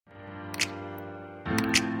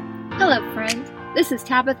Hello, friend. This is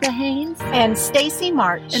Tabitha Haynes and Stacy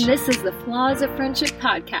March. And this is the Flaws of Friendship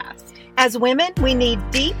podcast. As women, we need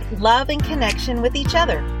deep love and connection with each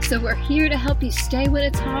other. So we're here to help you stay when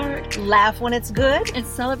it's hard, laugh when it's good, and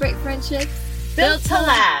celebrate friendships built to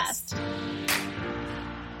last.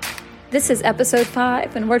 This is episode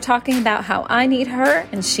 5, and we're talking about how I need her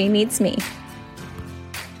and she needs me.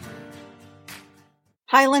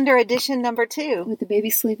 Highlander edition number 2. With the baby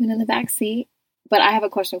sleeping in the back seat. But I have a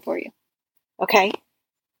question for you. Okay.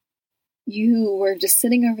 You were just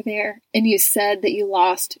sitting over there and you said that you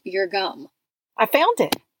lost your gum. I found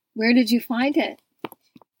it. Where did you find it?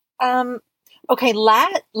 Okay,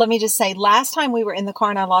 let me just say, last time we were in the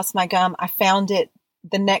car and I lost my gum, I found it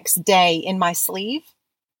the next day in my sleeve.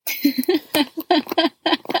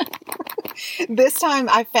 This time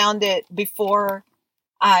I found it before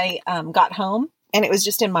I got home, and it was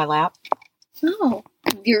just in my lap. Oh,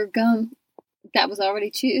 your gum that was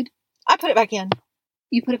already chewed? I put it back in.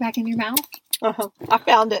 You put it back in your mouth? Uh-huh. I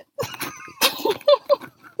found it.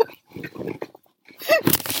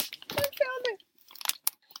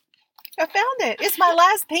 I found it. It's my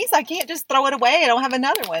last piece. I can't just throw it away. I don't have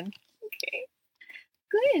another one. Okay.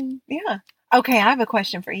 Good. Yeah. Okay, I have a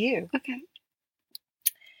question for you. Okay.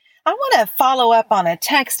 I want to follow up on a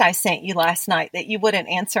text I sent you last night that you wouldn't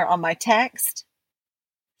answer on my text.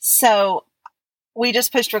 So we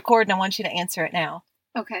just pushed record and I want you to answer it now.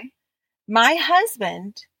 Okay. My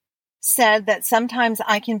husband said that sometimes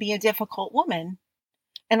I can be a difficult woman.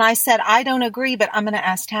 And I said, I don't agree, but I'm going to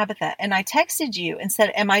ask Tabitha. And I texted you and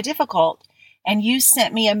said, am I difficult? And you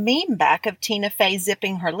sent me a meme back of Tina Fey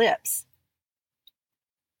zipping her lips.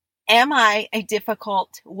 Am I a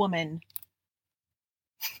difficult woman?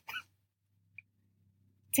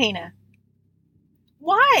 Tina.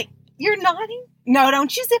 Why? You're nodding? No,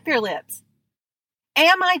 don't you zip your lips.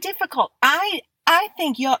 Am I difficult? I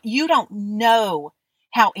think you don't know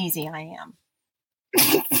how easy I am.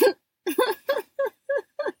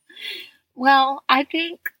 Well, I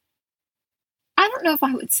don't know if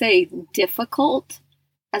I would say difficult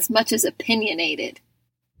as much as opinionated.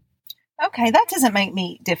 Okay, that doesn't make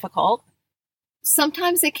me difficult.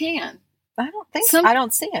 Sometimes it can. I don't think so. I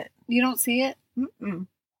don't see it. You don't see it? Mm-mm.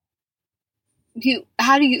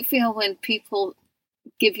 How do you feel when people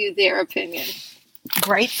give you their opinion?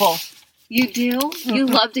 Grateful. You do? Mm-mm. You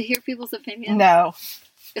love to hear people's opinion? No.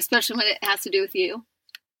 Especially when it has to do with you?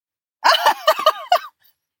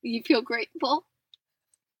 You feel grateful?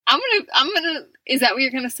 I'm gonna, is that what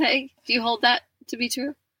you're gonna say? Do you hold that to be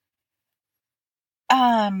true?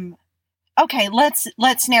 Okay,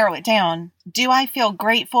 let's narrow it down. Do I feel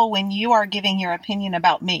grateful when you are giving your opinion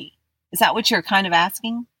about me? Is that what you're kind of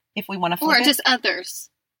asking? If we want to flip it? Or just others.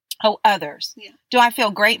 Oh, others. Yeah. Do I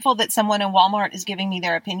feel grateful that someone in Walmart is giving me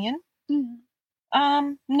their opinion? Mm.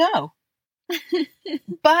 No.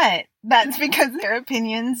 But that's because their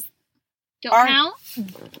opinions don't count?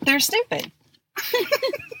 They're stupid.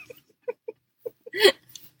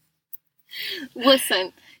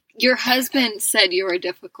 Listen, your husband said you were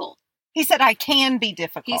difficult. He said I can be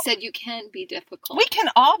difficult. He said you can be difficult. We can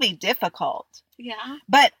all be difficult. Yeah.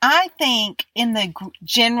 But I think in the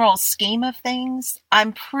general scheme of things,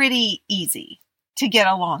 I'm pretty easy to get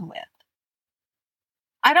along with.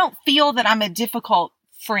 I don't feel that I'm a difficult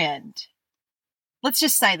friend. Let's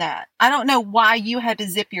just say that. I don't know why you had to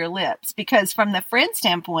zip your lips, because from the friend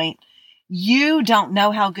standpoint, you don't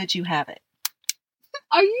know how good you have it.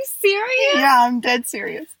 Are you serious? Yeah, I'm dead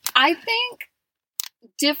serious. I think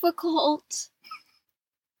difficult.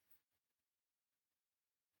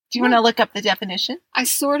 Do you want to look up the definition? I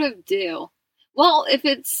sort of do. Well, if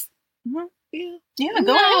it's... Mm-hmm. Yeah,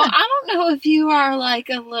 go ahead. I don't know if you are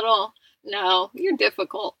like a little... No, you're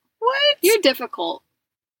difficult. What? You're difficult.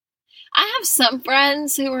 I have some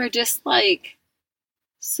friends who are just like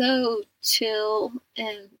so chill,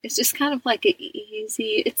 and it's just kind of like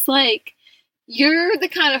easy. It's like you're the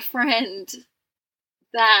kind of friend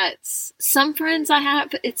that some friends I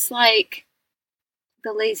have, it's like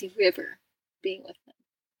the lazy river being with them.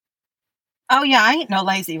 Oh yeah, I ain't no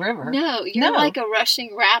lazy river. No, you're like a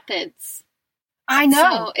rushing rapids. I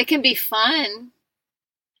know. So it can be fun,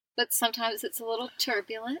 but sometimes it's a little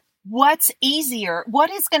turbulent. What's easier?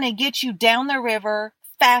 What is going to get you down the river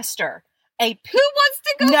faster? Who wants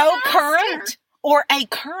to go no faster? Current or a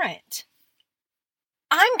current?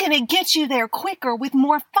 I'm going to get you there quicker with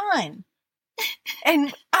more fun.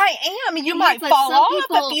 And I am. You might fall off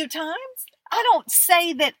a few times. I don't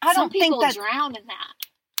say that. I don't think that. Some people drown in that.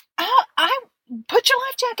 I put your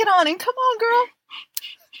life jacket on and come on, girl.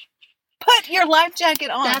 Put your life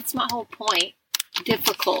jacket on. That's my whole point.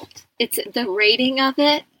 Difficult. It's the rating of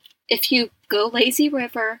it. If you go lazy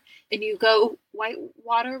river, and you go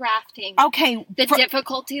whitewater rafting. Okay. The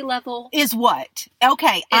difficulty level is what?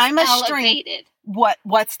 Okay. is I'm a elevated.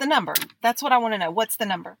 What's the number? That's what I want to know. What's the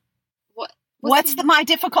number? What's my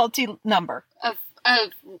difficulty number? Of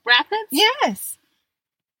rapids? Yes.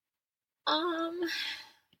 I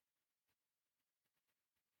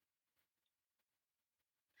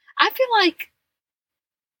feel like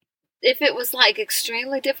if it was like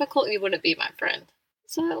extremely difficult, you wouldn't be my friend.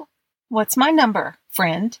 So, what's my number,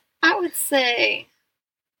 friend? I would say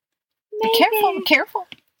maybe, Careful.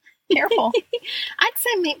 I'd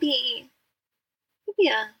say maybe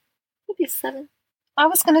a 7 I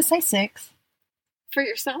was going to say 6. for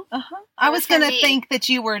yourself. I was going to think that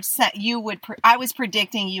I was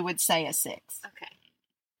predicting you would say a 6. Okay.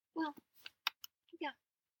 Well, yeah.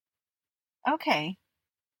 Okay.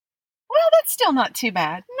 Well, that's still not too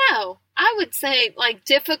bad. No, I would say like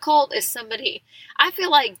difficult is somebody. I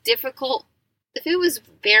feel like difficult. If it was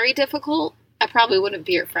very difficult, I probably wouldn't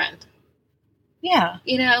be your friend. Yeah.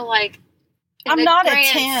 You know, like I'm not a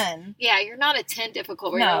 10. Yeah, you're not a 10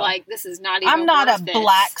 difficult. Where No. you're like, this is not even. I'm not worth a this.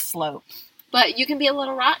 black slope. But you can be a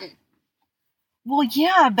little rotten. Well,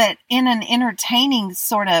 yeah, but in an entertaining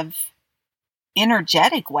sort of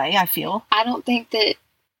energetic way, I feel. I don't think that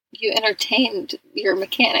you entertained your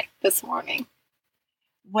mechanic this morning.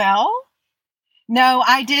 Well, no,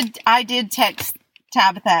 I did text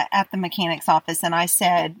Tabitha at the mechanic's office, and I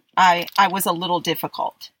said I was a little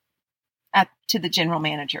difficult to the general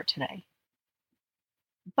manager today.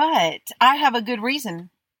 But I have a good reason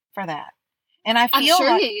for that. And I feel I'm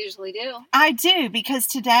sure like you usually do. I do, because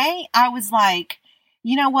today I was like,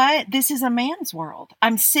 you know what? This is a man's world.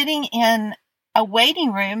 I'm sitting in a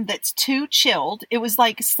waiting room that's too chilled. It was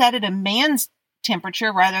like set at a man's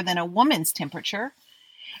temperature rather than a woman's temperature.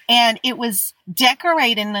 And it was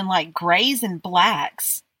decorated in like grays and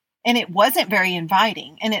blacks. And it wasn't very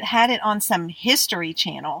inviting. And it had it on some History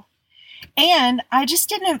Channel. And I just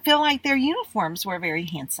didn't feel like their uniforms were very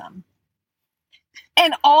handsome.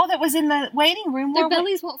 And all that was in the waiting room Their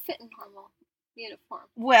bellies won't fit in normal uniform.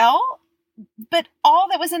 Well, but all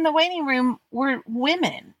that was in the waiting room were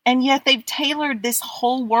women. And yet they've tailored this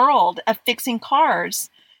whole world of fixing cars,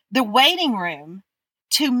 the waiting room,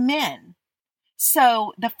 to men.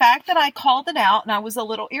 So the fact that I called it out and I was a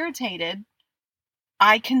little irritated,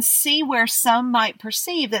 I can see where some might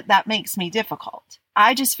perceive that makes me difficult.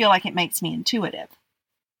 I just feel like it makes me intuitive.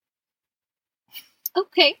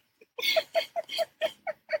 Okay.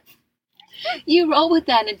 You roll with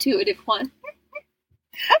that intuitive one.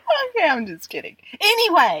 Okay, I'm just kidding.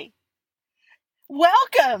 Anyway,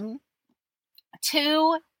 welcome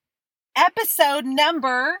to episode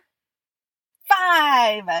number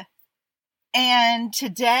 5. And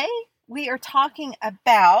today we are talking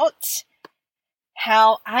about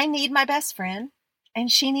how I need my best friend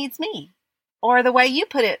and she needs me. Or the way you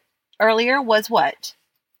put it earlier was what?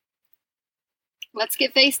 Let's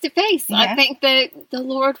get face to face. Yeah. I think that the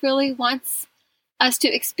Lord really wants us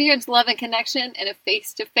to experience love and connection in a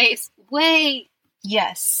face-to-face way.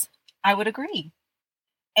 Yes, I would agree.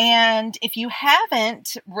 And if you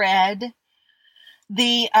haven't read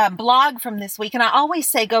the blog from this week, and I always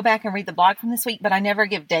say go back and read the blog from this week, but I never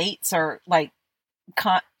give dates or like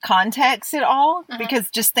context at all,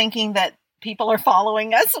 because just thinking that people are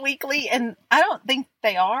following us weekly, and I don't think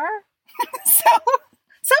they are. So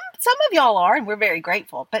some of y'all are, and we're very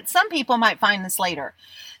grateful, but some people might find this later.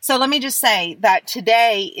 So let me just say that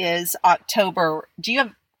today is October. Do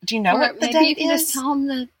you know what the date is? Maybe you can just tell them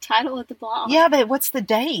the title of the blog. Yeah, but what's the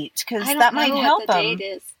date? Because that might help them. I don't know what the date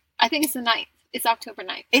is. I think it's the 9th. It's October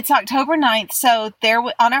 9th. It's October 9th. So there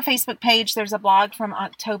on our Facebook page, there's a blog from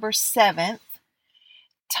October 7th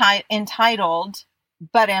entitled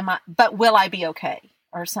But Will I Be Okay?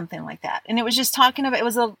 Or something like that. And it was just talking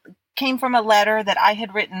about, came from a letter that I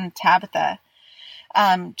had written Tabitha,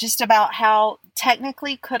 just about how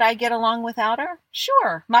technically could I get along without her?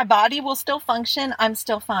 Sure. My body will still function. I'm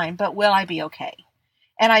still fine, but will I be okay?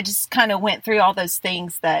 And I just kind of went through all those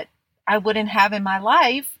things that I wouldn't have in my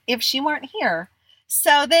life if she weren't here.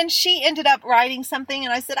 So then she ended up writing something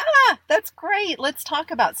and I said, that's great. Let's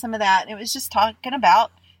talk about some of that. And it was just talking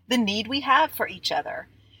about the need we have for each other.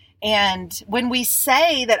 And when we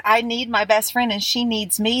say that I need my best friend and she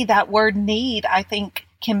needs me, that word need, I think,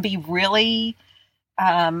 can be really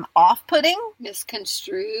off-putting.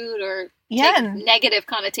 Misconstrued or negative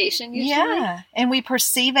connotation usually. Yeah. And we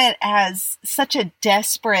perceive it as such a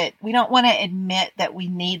desperate, we don't want to admit that we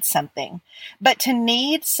need something. But to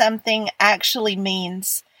need something actually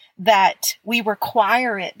means that we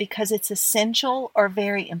require it because it's essential or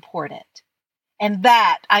very important. And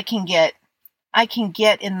that I can get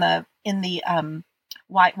in the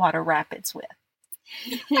Whitewater Rapids with.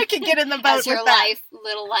 I could get in the boat As your with that.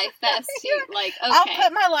 little life vest. You like, okay. I'll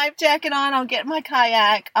put my life jacket on. I'll get my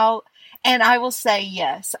kayak. And I will say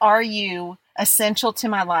yes. Are you essential to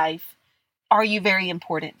my life? Are you very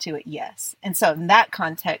important to it? Yes. And so in that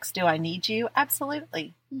context, do I need you?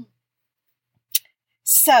 Absolutely.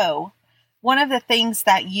 So one of the things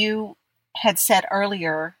that you had said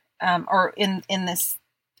earlier, or in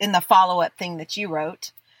the follow-up thing that you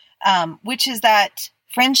wrote, which is that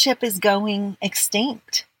friendship is going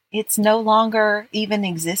extinct. It's no longer even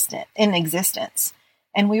in existence.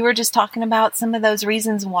 And we were just talking about some of those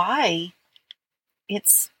reasons why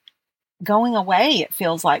it's going away, it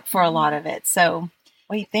feels like, for a lot of it. So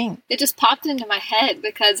what do you think? It just popped into my head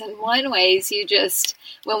because in one ways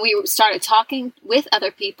when we started talking with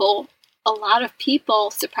other people, a lot of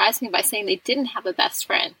people surprised me by saying they didn't have a best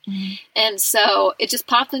friend. Mm-hmm. And so it just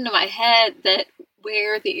popped into my head that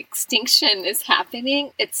where the extinction is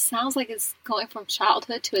happening, it sounds like it's going from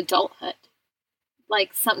childhood to adulthood.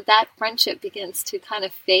 Like that friendship begins to kind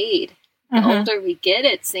of fade. The older we get,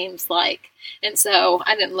 it seems like. And so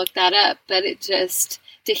I didn't look that up, but it just,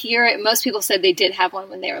 to hear it, most people said they did have one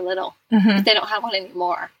when they were little, but they don't have one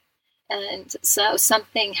anymore. And so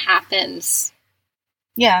something happens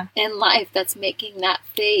in life that's making that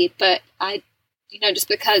fade. But just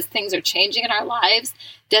because things are changing in our lives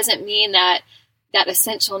doesn't mean that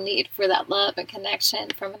essential need for that love and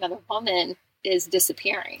connection from another woman is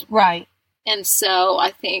disappearing. Right. And so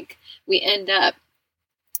I think we end up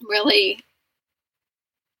really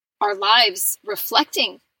our lives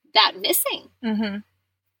reflecting that missing. Mm-hmm.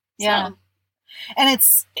 Yeah. So. And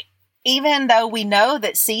it's, even though we know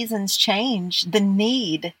that seasons change, the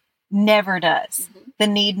need never does. Mm-hmm. The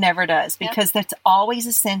need never does, because that's always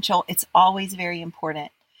essential. It's always very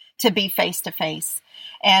important to be face to face.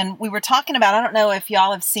 And we were talking about, I don't know if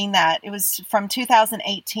y'all have seen that. It was from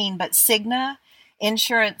 2018, but Cigna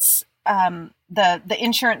Insurance, the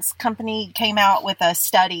insurance company came out with a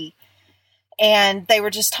study, and they were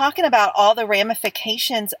just talking about all the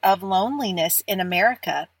ramifications of loneliness in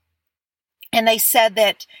America. And they said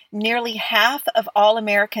that nearly half of all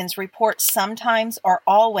Americans report sometimes or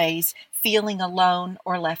always feeling alone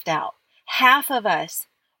or left out. Half of us.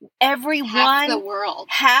 Everyone,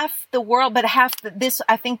 half the world, but this,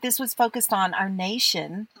 I think this was focused on our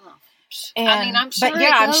nation. Oh. And, I'm sure. But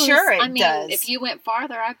I'm sure it does. If you went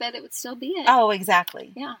farther, I bet it would still be it. Oh,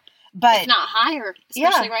 exactly. Yeah, but if not higher,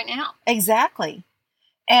 especially right now. Exactly.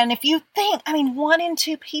 And if you think, 1 in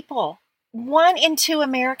 2 people, 1 in 2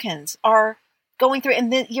 Americans are going through,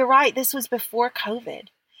 and you're right, this was before COVID.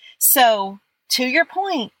 So to your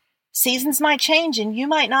point, seasons might change, and you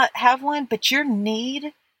might not have one, but your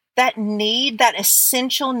that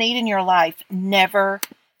essential need in your life never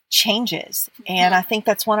changes. And I think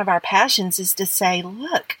that's one of our passions, is to say,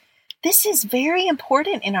 look, this is very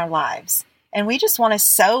important in our lives. And we just want to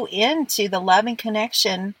sow into the love and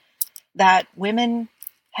connection that women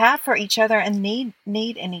have for each other and need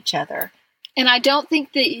in each other. And I don't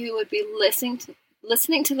think that you would be listening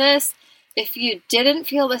to this if you didn't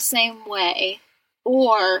feel the same way,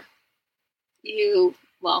 or you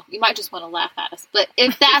might just want to laugh at us. But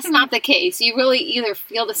if that's not the case, you really either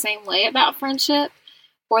feel the same way about friendship,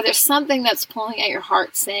 or there's something that's pulling at your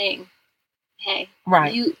heart saying, hey,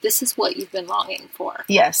 this is what you've been longing for.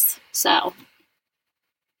 Yes. So,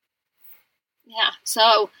 yeah.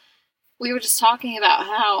 So we were just talking about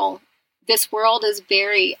how this world is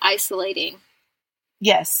very isolating.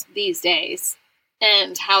 Yes. These days.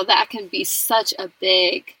 And how that can be such a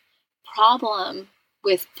big problem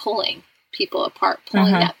with pulling people apart,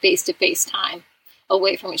 pulling that face-to-face time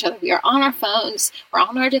away from each other. We are on our phones, we're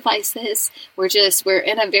on our devices, we're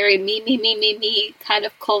in a very me kind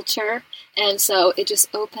of culture. And so it just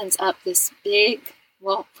opens up this big,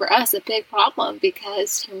 for us, a big problem,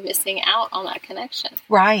 because you're missing out on that connection.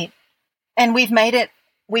 Right. And we've made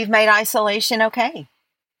isolation okay.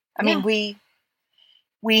 I mean,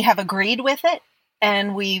 we have agreed with it,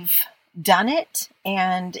 and we've done it.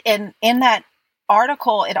 And in that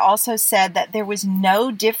article, it also said that there was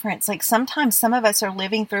no difference. Like, sometimes some of us are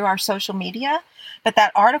living through our social media, but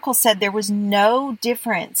that article said there was no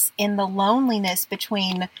difference in the loneliness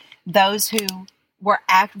between those who were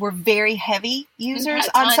very heavy users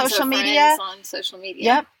on social media.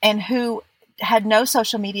 Yep. And who had no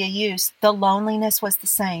social media use. The loneliness was the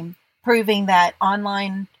same, proving that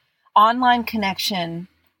online connection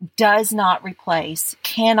cannot replace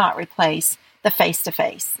the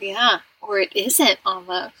face-to-face. Yeah. Or it isn't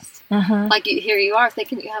almost. Mm-hmm. Like, here you are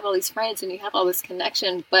thinking you have all these friends and you have all this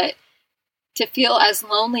connection, but to feel as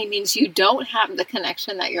lonely means you don't have the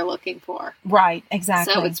connection that you're looking for. Right,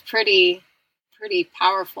 exactly. So it's pretty pretty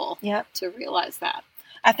powerful. Yep. To realize that.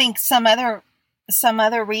 I think some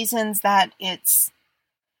other reasons that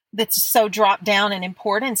that's so dropped down in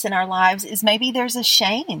importance in our lives is maybe there's a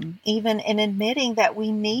shame even in admitting that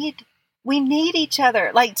we need each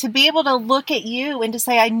other. Like to be able to look at you and to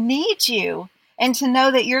say, I need you, and to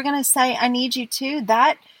know that you're going to say, I need you too.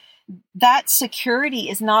 That security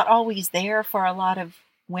is not always there for a lot of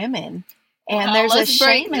women. And there's a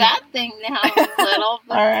shame break that thing down a little.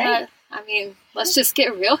 All right. I mean, let's just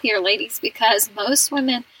get real here, ladies, because most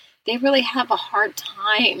women, they really have a hard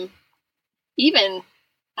time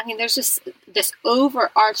there's just this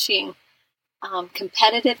overarching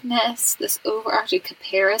competitiveness, this overarching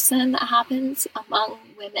comparison that happens among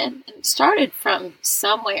women, and it started from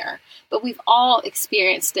somewhere, but we've all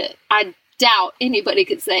experienced it. I doubt anybody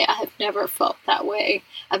could say, I have never felt that way.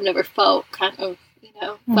 I've never felt kind of,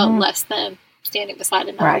 felt less than standing beside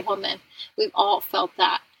another woman. We've all felt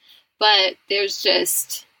that. But there's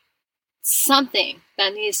just something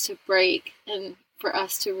that needs to break, and for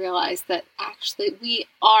us to realize that actually we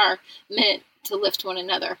are meant to lift one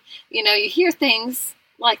another. You hear things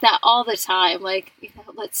like that all the time, like,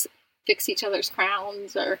 let's fix each other's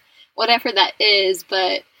crowns or whatever that is.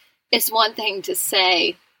 But it's one thing to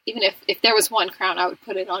say, even if there was one crown, I would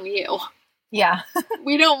put it on you. Yeah.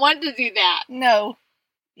 We don't want to do that. No.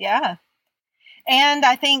 Yeah. And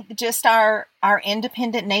I think just our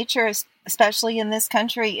independent nature, especially in this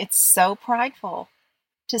country, it's so prideful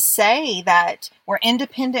to say that we're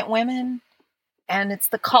independent women, and it's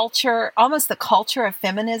almost the culture of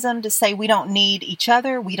feminism to say we don't need each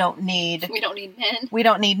other. We don't need men. We don't need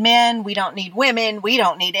men. We don't need women. We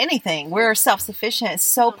don't need anything. We're self-sufficient. It's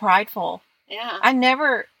so prideful. Yeah.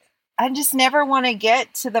 I just never want to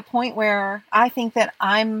get to the point where I think that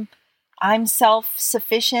I'm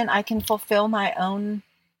self-sufficient. I can fulfill my own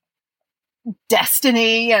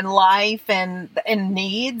destiny and life and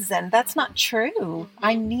needs. And that's not true. Mm-hmm.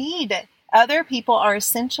 I need other people are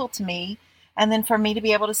essential to me. And then for me to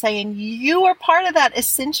be able to say, and you are part of that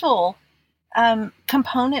essential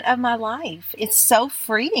component of my life. It's so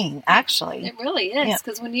freeing, actually. It really is.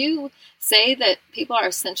 Because when you say that people are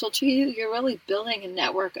essential to you, you're really building a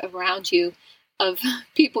network around you of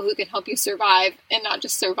people who can help you survive, and not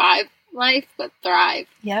just survive life, but thrive.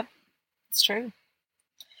 Yep. It's true.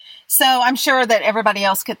 So I'm sure that everybody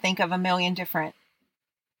else could think of a million different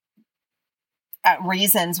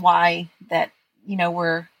reasons why that,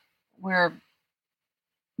 we're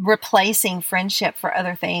replacing friendship for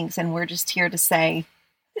other things. And we're just here to say,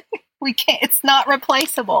 we can't, it's not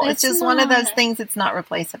replaceable. It's just one of those things. It's not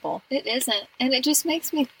replaceable. It isn't. And it just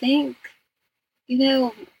makes me think,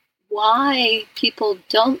 why people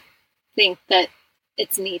don't think that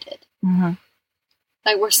it's needed. Mm-hmm.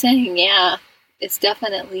 Like we're saying, yeah, it's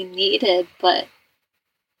definitely needed, but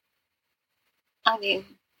I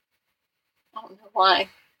don't know why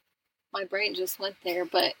my brain just went there,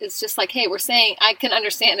 but it's just like, hey, we're saying, I can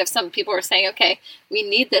understand if some people are saying, okay, we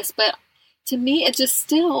need this, but to me, it just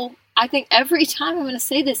still, I think every time I'm going to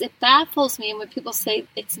say this, it baffles me when people say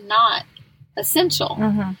it's not essential.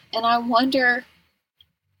 Mm-hmm. And I wonder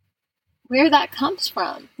where that comes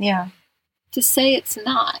from. Yeah. To say it's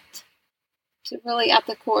not. To really at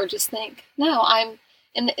the core just think, no,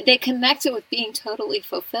 and they connect it with being totally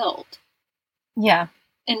fulfilled. Yeah.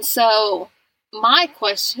 And so my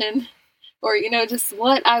question, or, just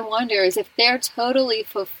what I wonder is if they're totally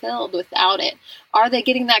fulfilled without it, are they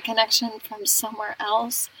getting that connection from somewhere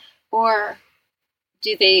else? Or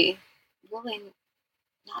do they really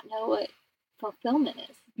not know what fulfillment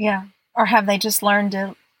is? Yeah. Or have they just learned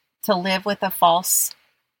to live with a false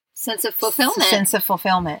sense of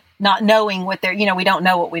fulfillment, not knowing what they're, we don't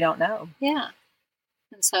know what we don't know. Yeah.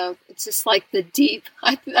 And so it's just like the deep,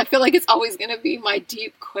 I feel like it's always going to be my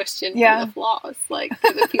deep question for the flaws, like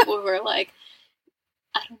for the people who are like,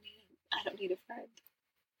 I don't need a friend.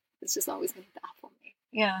 It's just always going to baffle me.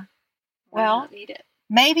 Yeah. Well, I don't need it.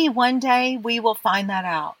 Maybe one day we will find that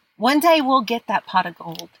out. One day we'll get that pot of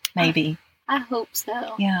gold. Maybe. I hope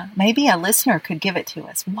so. Yeah. Maybe a listener could give it to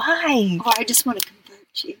us. Why? Or I just want to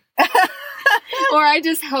convert you. Or I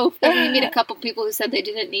just hope that we meet a couple people who said they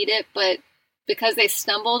didn't need it, but because they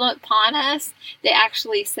stumbled upon us, they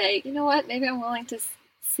actually say, you know what, maybe I'm willing to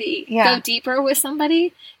go deeper with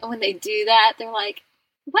somebody. And when they do that, they're like,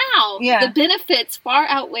 wow, the benefits far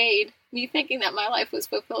outweighed me thinking that my life was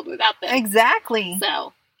fulfilled without them. Exactly.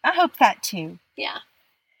 So I hope that too. Yeah.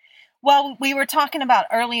 Well, we were talking about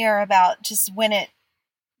earlier about just when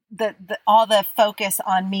all the focus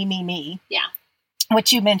on me. Yeah.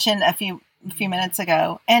 Which you mentioned a few minutes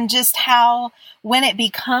ago, and just how when it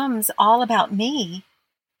becomes all about me,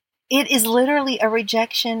 it is literally a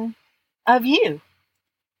rejection of you.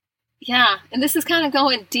 Yeah. And this is kind of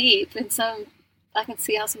going deep, and I can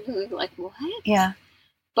see how some people are like, what? Yeah.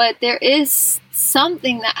 But there is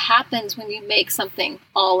something that happens when you make something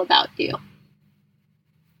all about you.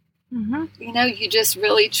 Mm-hmm. You know, you just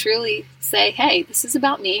really, truly say, hey, this is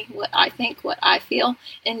about me, what I think, what I feel.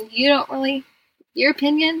 And you don't really, your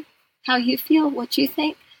opinion, how you feel, what you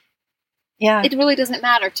think, it really doesn't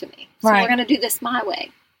matter to me. So we're going to do this my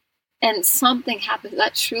way. And something happens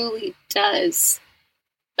that truly does.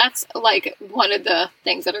 That's like one of the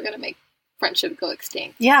things that are going to make friendship go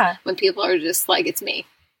extinct. Yeah. When people are just like, it's me.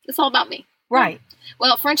 It's all about me. Right.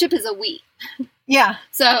 Well, friendship is a we. Yeah.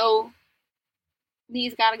 So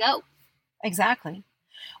me's got to go. Exactly.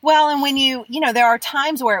 Well, and when you know, there are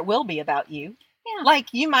times where it will be about you. Yeah. Like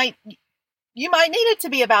you might need it to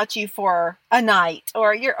be about you for a night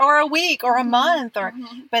or a week or a month or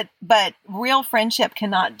but real friendship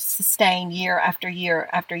cannot sustain year after year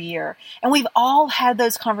after year. And we've all had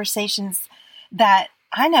those conversations that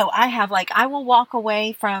I know I have. Like, I will walk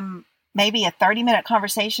away from maybe a 30-minute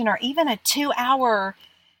conversation or even a 2-hour.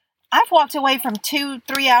 I've walked away from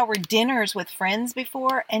 2-3 hour dinners with friends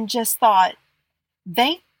before and just thought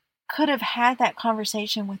they could have had that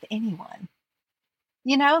conversation with anyone.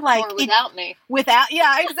 You know, like or without me.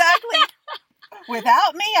 Yeah, exactly.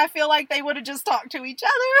 Without me, I feel like they would have just talked to each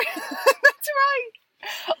other. That's right.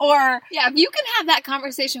 Or yeah, if you can have that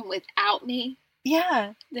conversation without me,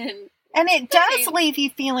 yeah, then. And it does leave you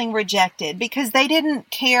feeling rejected because they didn't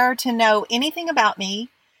care to know anything about me,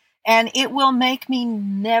 and it will make me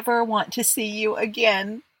never want to see you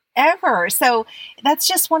again, ever. So that's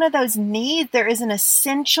just one of those needs. There is an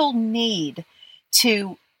essential need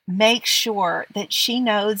to make sure that she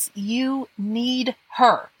knows you need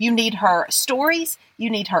her. You need her stories. You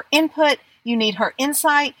need her input. You need her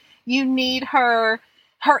insight. You need her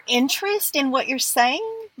interest in what you're saying.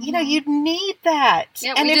 You know, you need that.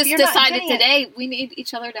 Yeah, and we if just decided today we need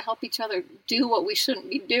each other to help each other do what we shouldn't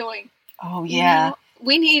be doing. Oh, yeah. You know?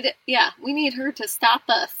 We need her to stop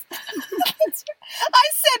us. I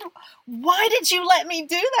said, why did you let me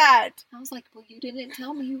do that? I was like, well, you didn't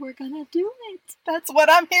tell me you were going to do it. That's what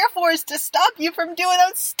I'm here for, is to stop you from doing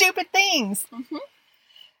those stupid things. Mm-hmm.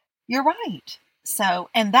 You're right. So,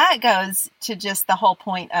 and that goes to just the whole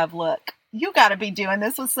point of, look, you got to be doing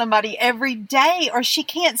this with somebody every day, or she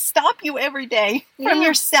can't stop you every day from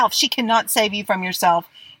yourself. She cannot save you from yourself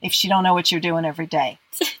if she don't know what you're doing every day.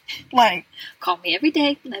 Like, call me every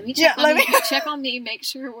day. Let me check on you. Check on me. Make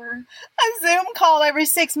sure we're. A Zoom call every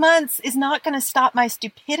 6 months is not going to stop my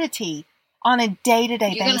stupidity on a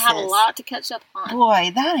day-to-day basis. You're going to have a lot to catch up on.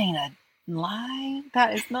 Boy, that ain't a lie.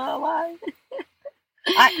 That is not a lie.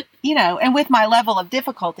 And with my level of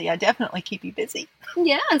difficulty, I definitely keep you busy.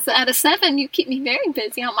 Yes, out of 7, you keep me very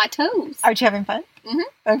busy on my toes. Aren't you having fun?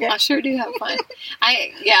 Mm-hmm. Okay. I sure do have fun.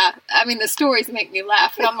 I mean, the stories make me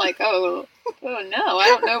laugh, and I'm like, oh no, I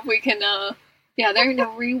don't know if we can, there ain't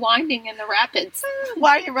no rewinding in the rapids.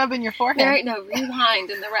 Why are you rubbing your forehead? There ain't no rewind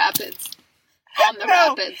in the rapids. On the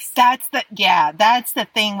rapids. That's the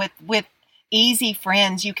thing with easy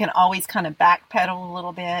friends, you can always kind of backpedal a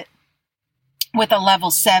little bit. With a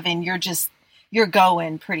level 7, you're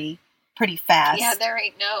going pretty fast. Yeah, there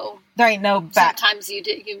ain't no back. Sometimes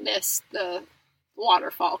you miss the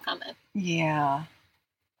waterfall coming. Yeah.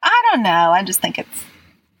 I don't know.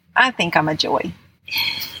 I think I'm a joy.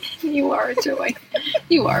 You are a joy.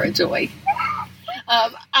 You are a joy.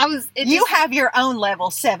 You have your own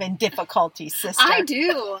level 7 difficulty, sister. I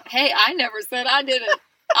do. Hey, I never said I didn't.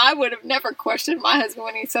 I would have never questioned my husband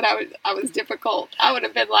when he said I was difficult. I would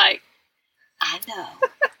have been like, I know.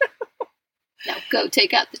 Now go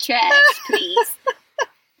take out the trash, please.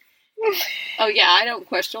 Oh yeah, I don't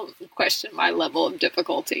question my level of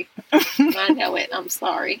difficulty. I know it. I'm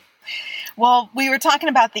sorry. Well, we were talking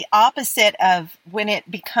about the opposite of when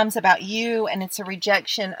it becomes about you and it's a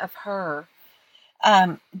rejection of her.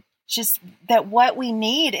 Just that what we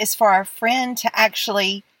need is for our friend to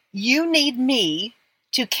actually, you need me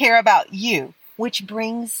to care about you, which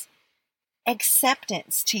brings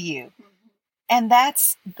acceptance to you. And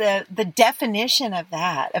that's the definition of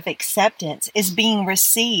that, of acceptance, is being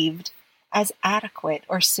received as adequate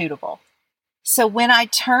or suitable. So when I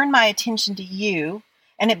turn my attention to you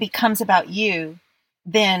and it becomes about you,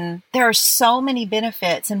 then there are so many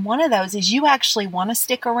benefits. And one of those is you actually want to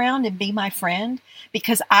stick around and be my friend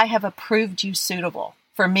because I have approved you suitable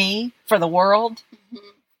for me, for the world. Mm-hmm.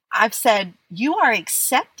 I've said, you are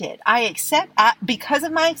accepted. Because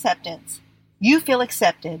of my acceptance, you feel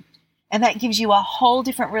accepted. And that gives you a whole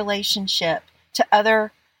different relationship to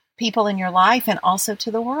other people in your life and also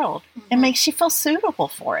to the world. It makes you feel suitable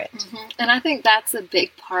for it. And I think that's a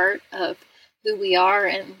big part of who we are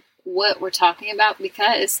and what we're talking about,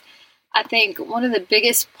 because I think one of the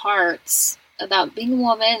biggest parts about being a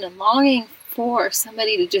woman and longing for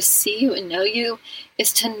somebody to just see you and know you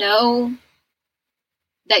is to know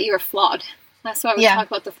that you're flawed. That's why we talk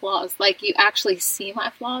about the flaws. Like, you actually see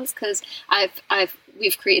my flaws, because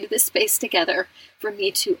we've created this space together for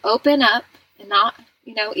me to open up and not,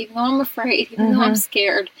 even though I'm afraid, even though I'm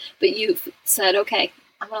scared, but you've said, okay,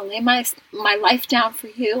 I'm going to lay my life down for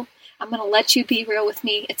you. I'm going to let you be real with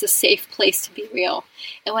me. It's a safe place to be real.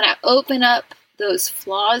 And when I open up those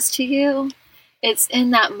flaws to you, it's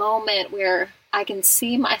in that moment where I can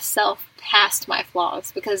see myself past my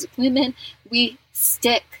flaws, because women, we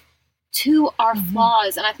stick to our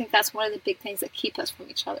flaws. And I think that's one of the big things that keep us from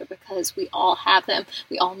each other, because we all have them.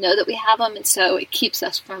 We all know that we have them. And so it keeps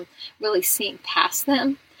us from really seeing past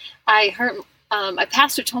them. I heard my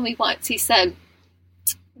pastor told me once, he said,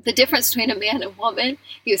 the difference between a man and woman,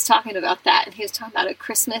 he was talking about that. And he was talking about a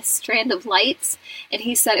Christmas strand of lights. And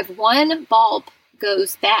he said, if one bulb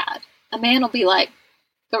goes bad, a man will be like,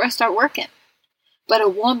 the rest aren't working. But a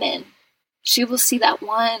woman, she will see that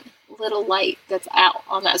one little light that's out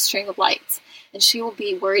on that string of lights, and she will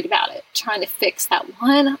be worried about it, trying to fix that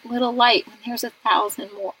one little light when there's 1,000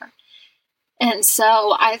 more. And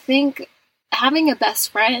so I think having a best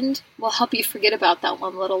friend will help you forget about that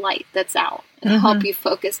one little light that's out, and help you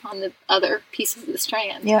focus on the other pieces of the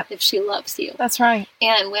strand if she loves you. That's right.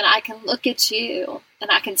 And when I can look at you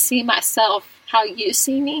and I can see myself how you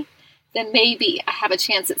see me, then maybe I have a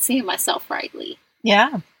chance at seeing myself rightly.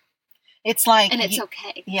 Yeah. It's like... And it's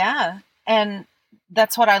okay. Yeah. And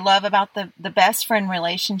that's what I love about the best friend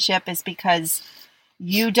relationship, is because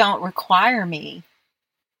you don't require me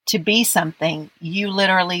to be something. You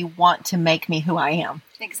literally want to make me who I am.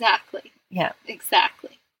 Exactly. Yeah.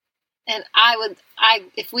 Exactly. And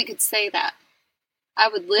if we could say that, I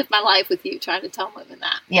would live my life with you trying to tell women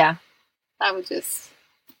that. Yeah. I would just...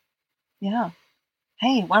 Yeah.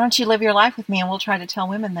 Hey, why don't you live your life with me and we'll try to tell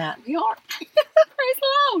women that. We are. Praise the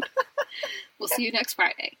Lord. We'll see you next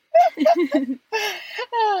Friday.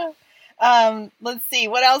 Let's see.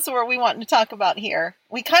 What else were we wanting to talk about here?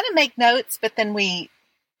 We kind of make notes, but then we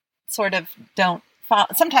sort of don't follow.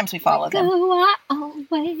 Sometimes we follow them. Go our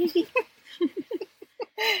way.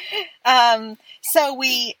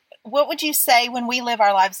 What would you say when we live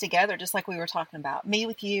our lives together, just like we were talking about, me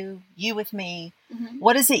with you, you with me,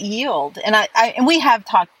 what does it yield? And and we have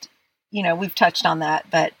talked, we've touched on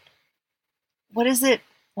that, but what does it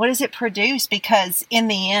produce? Because in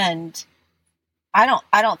the end, I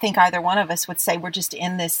don't think either one of us would say we're just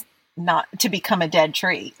in this not to become a dead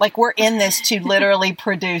tree. Like, we're in this to literally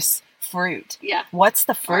produce fruit. Yeah. What's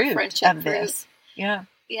the fruit of this? Yeah.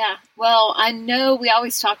 Yeah. Well, I know we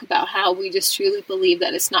always talk about how we just truly believe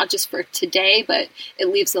that it's not just for today, but it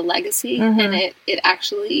leaves a legacy, and it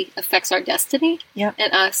actually affects our destiny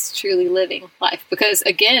and us truly living life. Because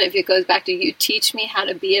again, if it goes back to you teach me how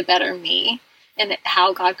to be a better me and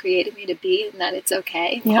how God created me to be, and that it's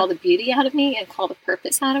okay. Call the beauty out of me and call the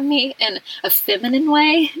purpose out of me in a feminine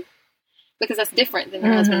way, because that's different than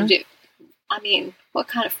your husband do. I mean, what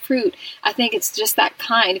kind of fruit? I think it's just that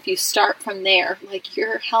kind. If you start from there, like,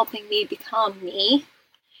 you're helping me become me,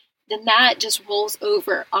 then that just rolls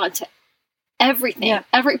over onto everything,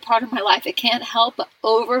 every part of my life. It can't help but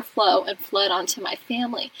overflow and flood onto my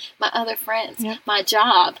family, my other friends, my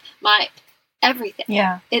job, my everything.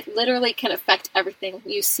 Yeah. It literally can affect everything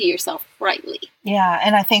when you see yourself rightly. Yeah.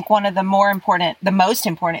 And I think one of the most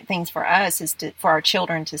important things for us is for our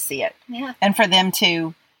children to see it. Yeah. And for them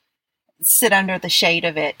to sit under the shade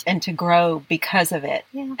of it and to grow because of it.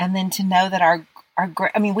 Yeah. And then to know that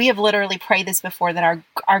we have literally prayed this before, that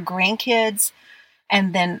our grandkids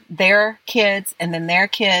and then their kids and then their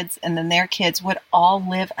kids and then their kids would all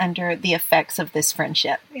live under the effects of this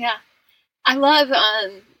friendship. Yeah. I love,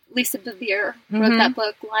 Lisa Bevere wrote that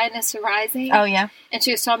book, Lioness Arising. Oh, yeah. And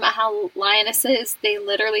she was talking about how lionesses, they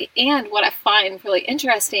literally, and what I find really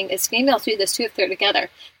interesting is females do this too if they're together.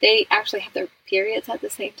 They actually have their periods at the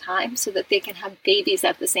same time so that they can have babies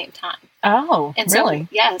at the same time. Oh, and really?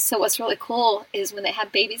 So what's really cool is when they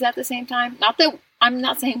have babies at the same time, not that, I'm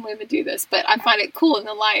not saying women do this, but I find it cool in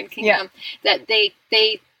the Lion Kingdom that they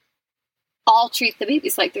all treat the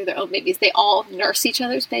babies like they're their own babies. They all nurse each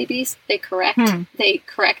other's babies. They correct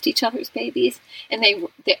each other's babies, and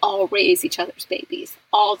they all raise each other's babies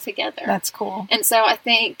all together. That's cool. And so I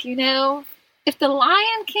think, if the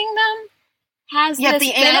Lion Kingdom has this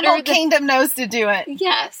the animal kingdom knows to do it.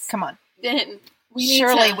 Yes. Come on. Then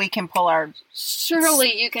Surely we can pull our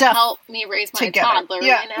Surely you can stuff help me raise my together. toddler,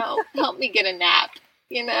 Yeah. help me get a nap,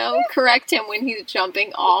 correct him when he's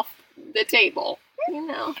jumping off the table,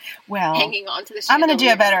 well, hanging on to the I'm chandelier. going to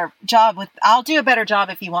do a better job I'll do a better job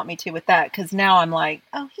if you want me to with that, because now I'm like,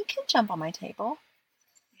 oh, he can jump on my table.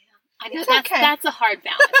 I know It's that's okay. that's a hard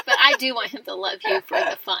balance, but I do want him to love you for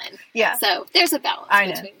the fun. Yeah. So there's a balance I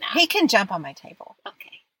know. between that. He can jump on my table. Okay.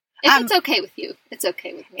 If it's okay with you, it's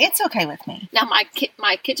okay with me. It's okay with me. Now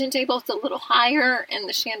my kitchen table is a little higher, and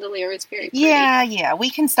the chandelier is very pretty. Yeah. We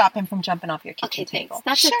can stop him from jumping off your kitchen Okay, table.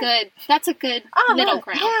 thanks. Sure. That's a good middle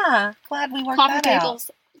ground. Yeah. Glad we worked Coffee that tables.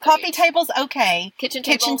 out. Coffee great. tables, okay.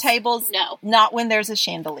 Kitchen tables, no. Not when there's a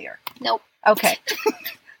chandelier. Nope. Okay.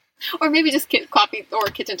 Or maybe just coffee or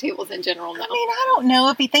kitchen tables in general. No. I mean, I don't know.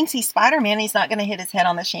 If he thinks he's Spider-Man, he's not going to hit his head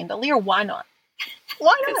on the chandelier. Why not?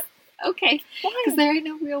 Why not? Okay. Why? Because there ain't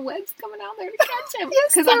no real webs coming out there to catch him.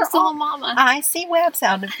 Yes, Because I'm still a mama. I see webs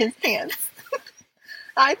out of his pants.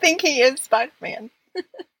 I think he is Spider-Man.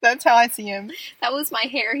 That's how I see him. That was my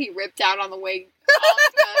hair he ripped out on the way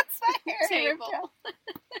off the table.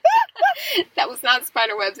 That was not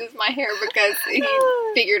spider webs. It was my hair because he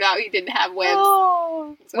figured out he didn't have webs.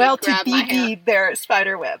 Oh. So Well, he to grabbed my hair. BB, they're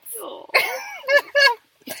spider webs. Oh.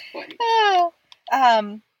 It's funny.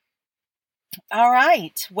 All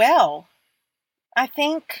right. Well, I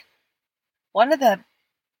think one of the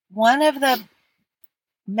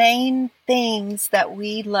main things that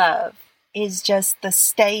we love is just the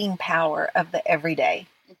staying power of the everyday.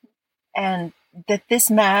 And that this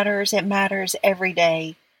matters. It matters every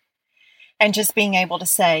day. And just being able to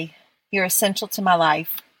say, you're essential to my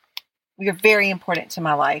life. You're very important to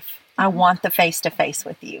my life. I want the face-to-face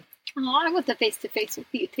with you. Oh, I want the face-to-face with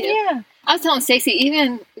you, too. Yeah. I was telling Stacey,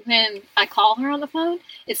 even when I call her on the phone,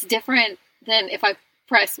 it's different than if I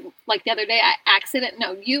press, like the other day,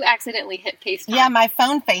 you accidentally hit FaceTime. Yeah, my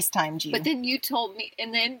phone FaceTimed you. But then you told me,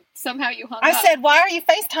 and then somehow you hung up. I said, why are you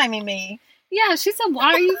FaceTiming me? Yeah, she said,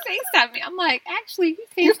 why are you FaceTiming me? I'm like, actually,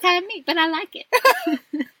 you FaceTime me, but I like it.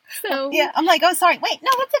 So Yeah, I'm like, oh, sorry. Wait,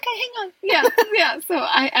 no, that's okay. Hang on. yeah. So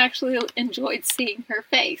I actually enjoyed seeing her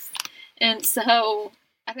face. And so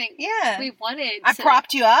I think we wanted I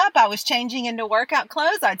propped you up. I was changing into workout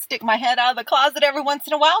clothes. I'd stick my head out of the closet every once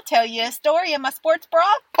in a while, tell you a story in my sports bra,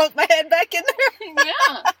 poke my head back in there.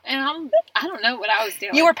 Yeah. And I don't know what I was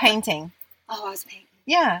doing. You were painting. Oh, I was painting.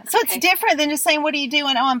 Yeah. So Okay. it's different than just saying, what are you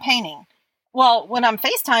doing? Oh, I'm painting. Well, when I'm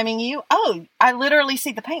FaceTiming you, I literally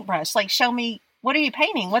see the paintbrush. Like, show me, what are you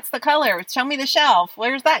painting? What's the color? Show me the shelf.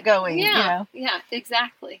 Where's that going? Yeah. You know? Yeah,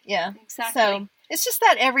 exactly. Yeah. Exactly. So it's just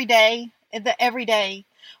that every day,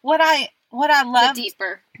 what I love,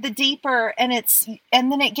 the deeper, and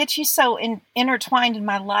then it gets you so intertwined in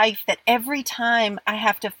my life that every time I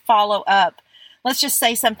have to follow up, let's just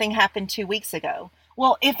say something happened 2 weeks ago.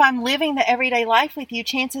 Well, if I'm living the everyday life with you,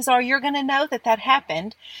 chances are you're going to know that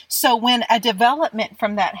happened. So when a development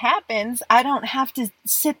from that happens, I don't have to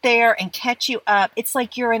sit there and catch you up. It's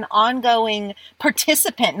like you're an ongoing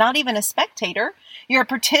participant, not even a spectator. You're a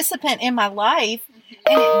participant in my life.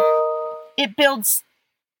 And it builds,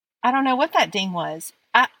 I don't know what that ding was.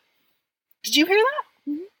 Did you hear that?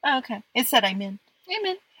 Mm-hmm. Oh, okay. It said amen.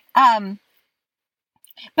 Amen.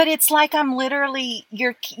 But it's like I'm literally,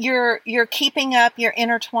 you're keeping up, you're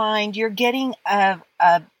intertwined, you're getting a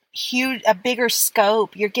bigger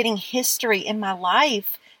scope, you're getting history in my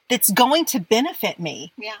life that's going to benefit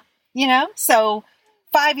me. Yeah. So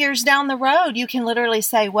 5 years down the road, you can literally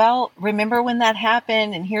say, well, remember when that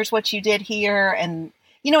happened, and here's what you did here. And,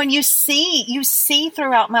 and you see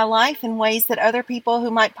throughout my life in ways that other people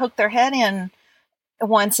who might poke their head in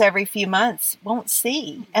once every few months won't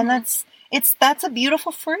see. Mm-hmm. And that's a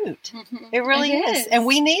beautiful fruit. Mm-hmm. It really is. And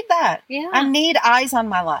we need that. Yeah. I need eyes on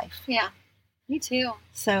my life. Yeah. Me too.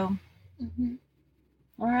 So,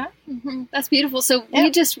 all right. Mm-hmm. That's beautiful. So we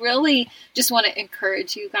just really just want to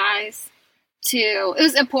encourage you guys it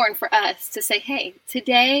was important for us to say, hey,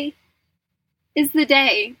 today is the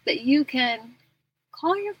day that you can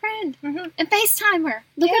call your friend and FaceTime her.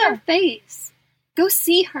 Look at her face. Go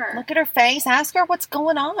see her. Look at her face. Ask her what's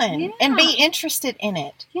going on. And be interested in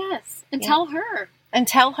it. Yes. And tell her. And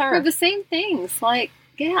tell her. For the same things. Like,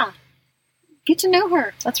 get to know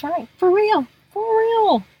her. That's right. For real. For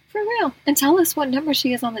real. For real. And tell us what number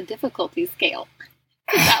she is on the difficulty scale.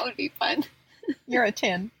 That would be fun. You're a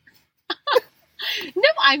 10. No,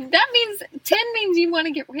 that means 10 means you want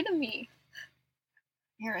to get rid of me.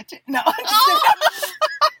 You're a 10. No, I'm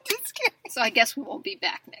just kidding. So I guess we won't be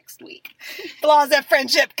back next week. Flaws of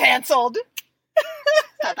friendship canceled.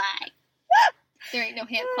 Bye-bye. There ain't no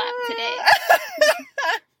hand clap today.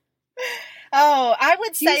 Oh, I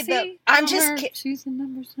would say that I'm just. She's a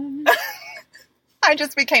number 7. I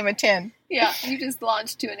just became a 10. Yeah, you just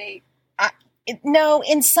launched to an 8. No,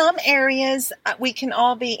 in some areas we can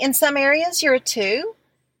all be. In some areas you're a 2.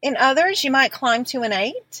 In others you might climb to an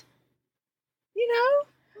 8. You know,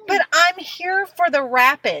 but I'm here for the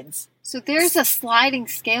rapids. So there's a sliding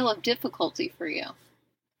scale of difficulty for you.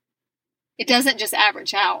 It doesn't just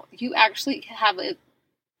average out. You actually have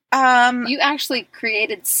you actually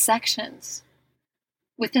created sections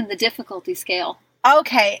within the difficulty scale.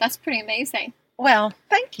 Okay. That's pretty amazing. Well,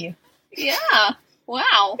 thank you. Yeah.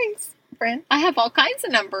 Wow. Thanks, friend. I have all kinds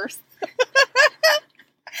of numbers.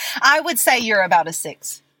 I would say you're about a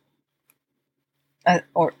 6.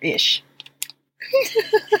 Or ish.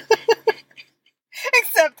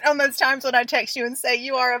 Except on those times when I text you and say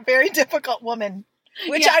you are a very difficult woman,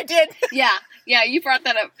 which I did. Yeah, you brought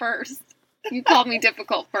that up first. You called me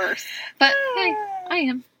difficult first, but hey, I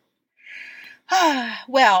am.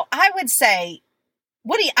 Well, I would say,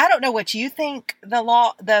 I don't know what you think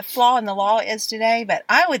the flaw in the law is today, but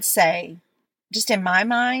I would say, just in my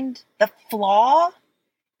mind, the flaw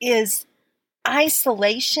is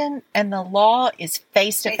isolation and the law is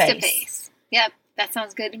face to face. Yep, that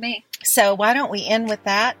sounds good to me. So why don't we end with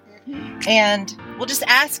that? And we'll just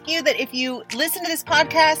ask you that if you listen to this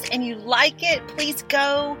podcast and you like it, please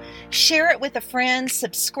go share it with a friend,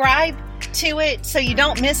 subscribe to it so you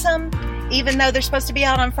don't miss them, even though they're supposed to be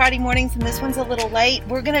out on Friday mornings and this one's a little late.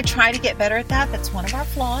 We're going to try to get better at that. That's one of our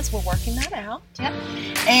flaws. We're working that out. Yep.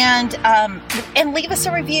 And leave us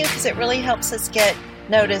a review because it really helps us get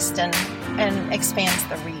noticed and expands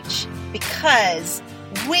the reach, because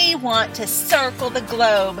we want to circle the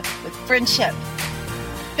globe with friendship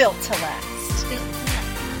built to last.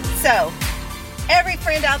 So, every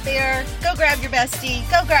friend out there, go grab your bestie,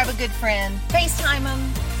 go grab a good friend, FaceTime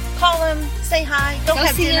them, call them, say hi, go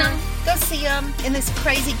have dinner, go see them. In this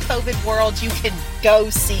crazy COVID world, you can go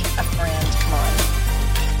see a friend. Come on.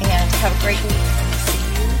 And have a great week. See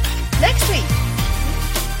you next week.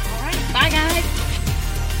 All right. Bye, guys.